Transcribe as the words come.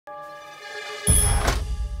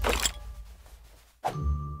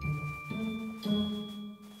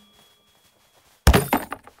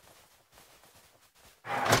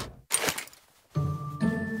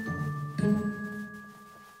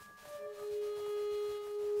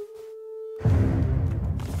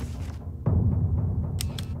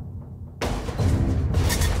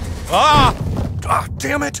Ah! Ah,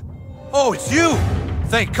 damn it! Oh, it's you!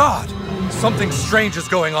 Thank God! Something strange is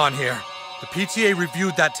going on here. The PTA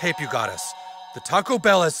reviewed that tape you got us. The Taco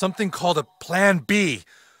Bell has something called a Plan B.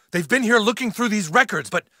 They've been here looking through these records,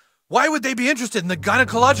 but why would they be interested in the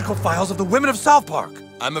gynecological files of the women of South Park?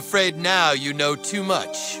 I'm afraid now you know too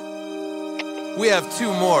much. We have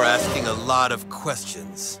two more asking a lot of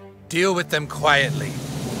questions. Deal with them quietly.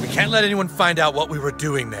 We can't let anyone find out what we were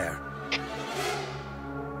doing there.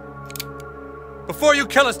 Before you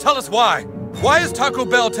kill us, tell us why. Why is Taco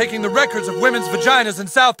Bell taking the records of women's vaginas in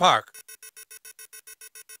South Park?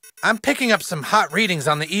 I'm picking up some hot readings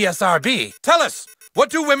on the ESRB. Tell us, what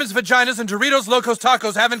do women's vaginas and Doritos Locos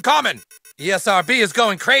Tacos have in common? ESRB is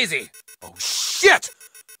going crazy. Oh, shit!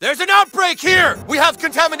 There's an outbreak here! We have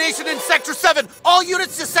contamination in Sector 7! All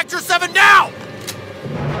units to Sector 7 now!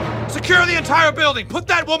 Secure the entire building! Put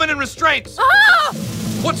that woman in restraints! Ah!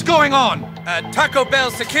 What's going on? Taco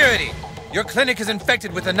Bell security. Your clinic is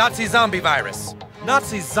infected with the Nazi zombie virus.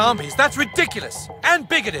 Nazi zombies? That's ridiculous! And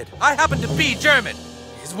bigoted! I happen to be German.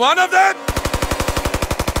 He's one of them!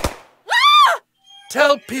 Ah!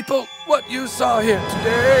 Tell people what you saw here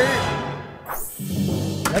today.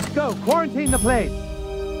 Let's go. Quarantine the place.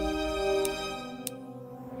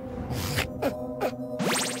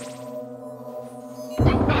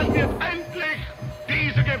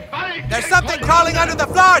 There's something crawling under the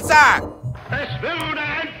floor, sir! Es würde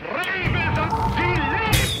ein Frevel sie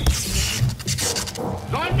lebt,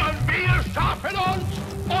 sondern wir schaffen uns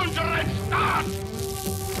unseren Staat.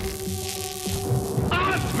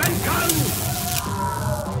 Atmen kann,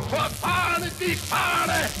 verfahren die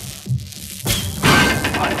Fahne.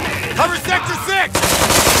 Cover Sector 6!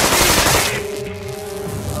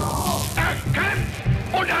 Erkämpft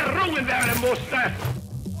und errungen werden musste.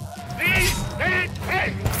 Sie steht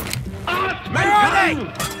fest. Atmen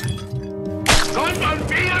kann, sondern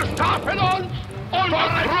wir schaffen uns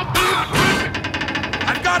unseren Staat.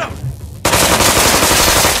 I've got him!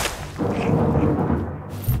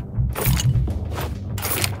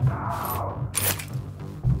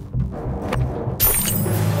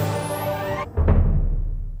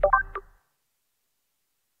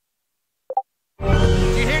 Do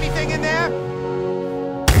you hear anything in there?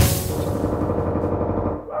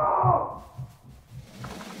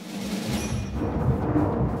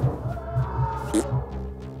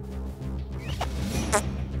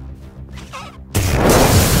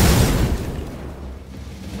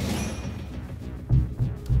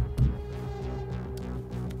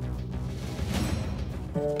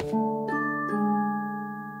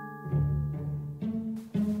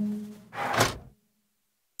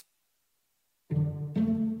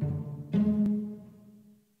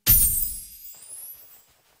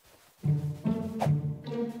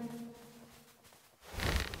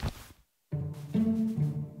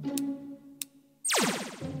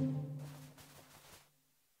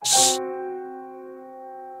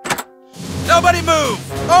 Nobody move!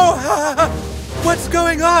 Oh, what's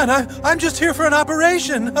going on? I'm just here for an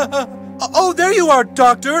operation. Oh, there you are,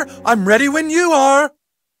 Doctor. I'm ready when you are.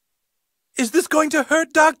 Is this going to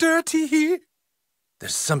hurt, Doctor? Teehee?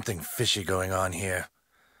 There's something fishy going on here.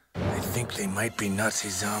 I think they might be Nazi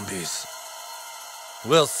zombies.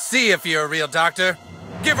 We'll see if you're a real doctor.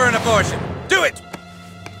 Give her an abortion. Do it!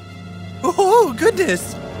 Oh,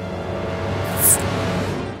 goodness.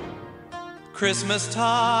 Christmas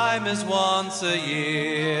time is once a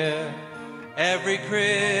year. Every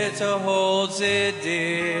critter holds it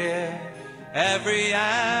dear. Every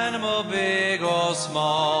animal, big or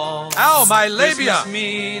small. Ow, my labia! Christmas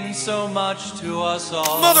means so much to us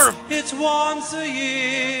all. Mother! It's once a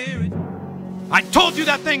year. I told you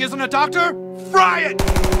that thing isn't a doctor! Fry it!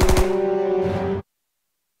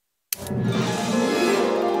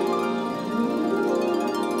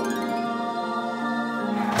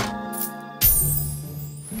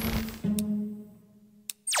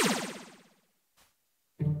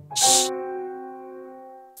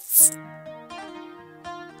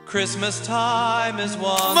 Christmas time is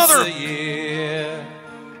once Mother! a year.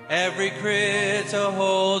 Every critter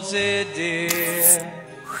holds it dear.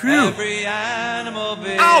 Phew. Every animal,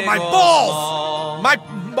 big Ow, my or balls! small. My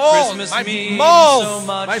balls! Christmas My means malls! so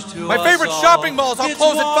much to My us favorite all. shopping malls! I'll It's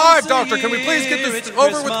close at once 5, a Doctor! Can we please get year, this it's over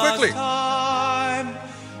with Christmas quickly? Time,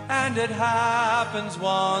 and it happens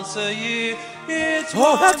once a year. It's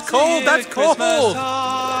Oh, that's once a cold, year, that's Christmas cold.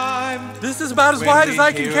 time. This is about as When wide we as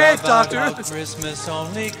I can hear catch, about Doctor. how Christmas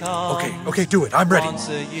only comes Okay, do it. I'm ready. once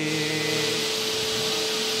a year.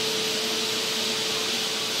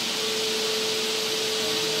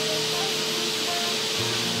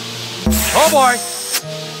 Oh boy!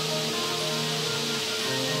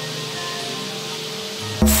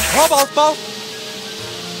 Oh, ball.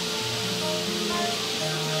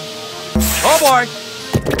 Oh, boy.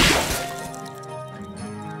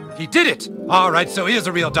 He did it! All right, so he is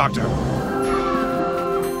a real doctor.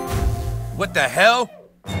 What the hell?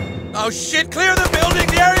 Oh shit, clear the building!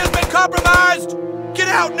 The area's been compromised! Get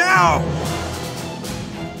out now!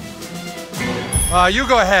 You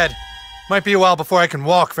go ahead. Might be a while before I can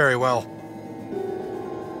walk very well.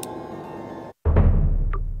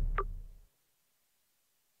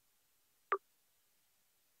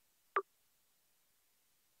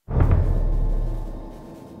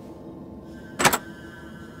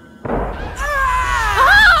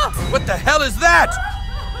 What the hell is that?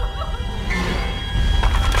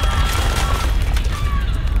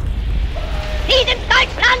 Diesen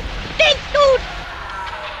Deutschland stinkst du!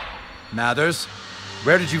 Mathers,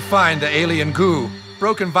 where did you find the alien goo?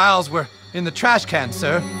 Broken vials were in the trash can,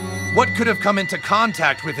 sir. What could have come into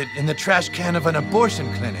contact with it in the trash can of an abortion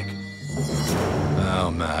clinic?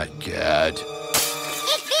 Oh my god.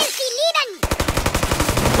 Ich will sie lieben!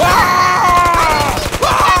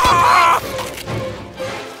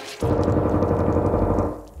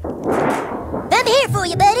 I'm here for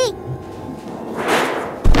you, buddy!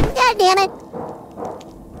 God damn it!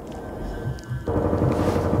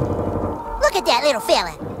 Look at that little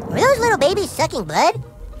fella! Were those little babies sucking blood?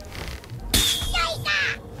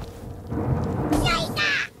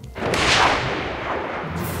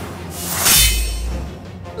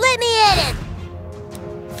 Let me at him!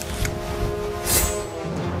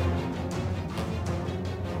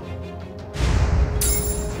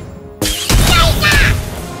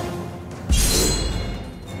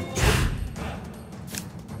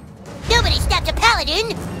 Nobody stopped a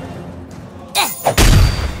paladin!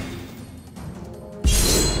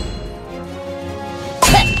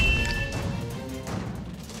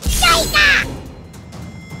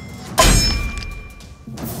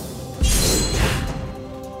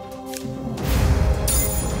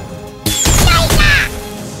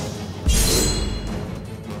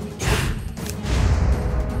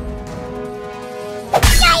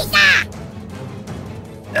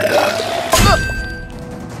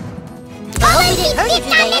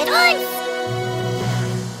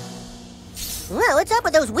 Well, what's up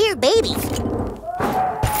with those weird babies?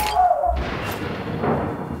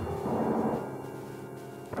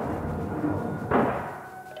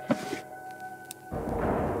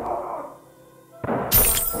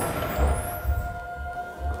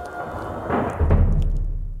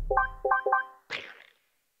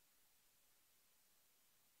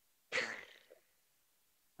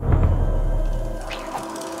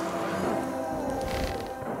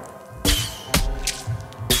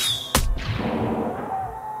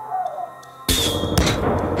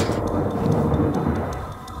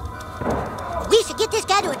 We should get this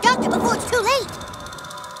guy to a doctor before it's too late.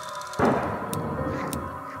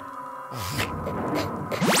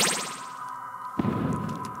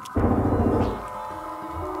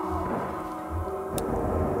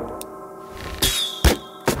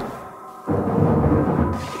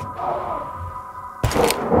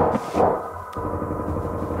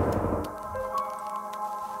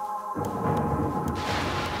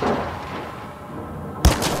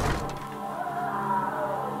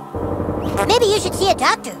 Maybe you should see a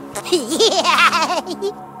doctor. Yeah!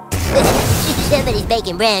 Somebody's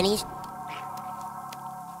baking brownies.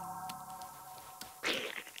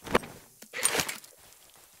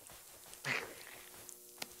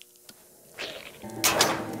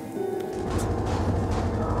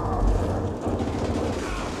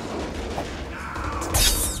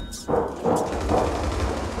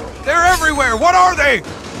 They're everywhere! What are they?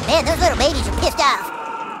 Man, those little babies are pissed off.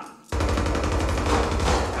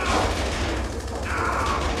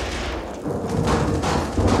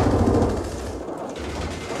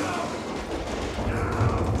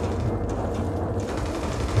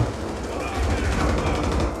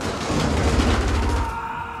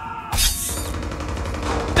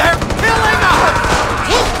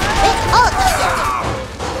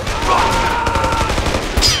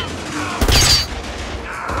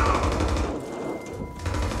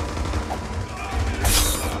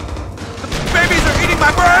 My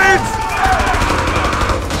brains!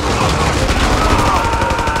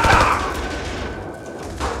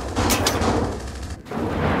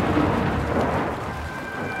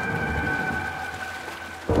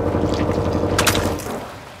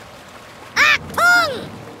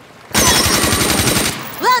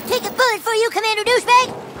 Well, I'll take a bullet for you, Commander Douchebag.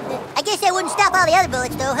 I guess that wouldn't stop all the other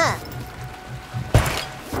bullets, though, huh?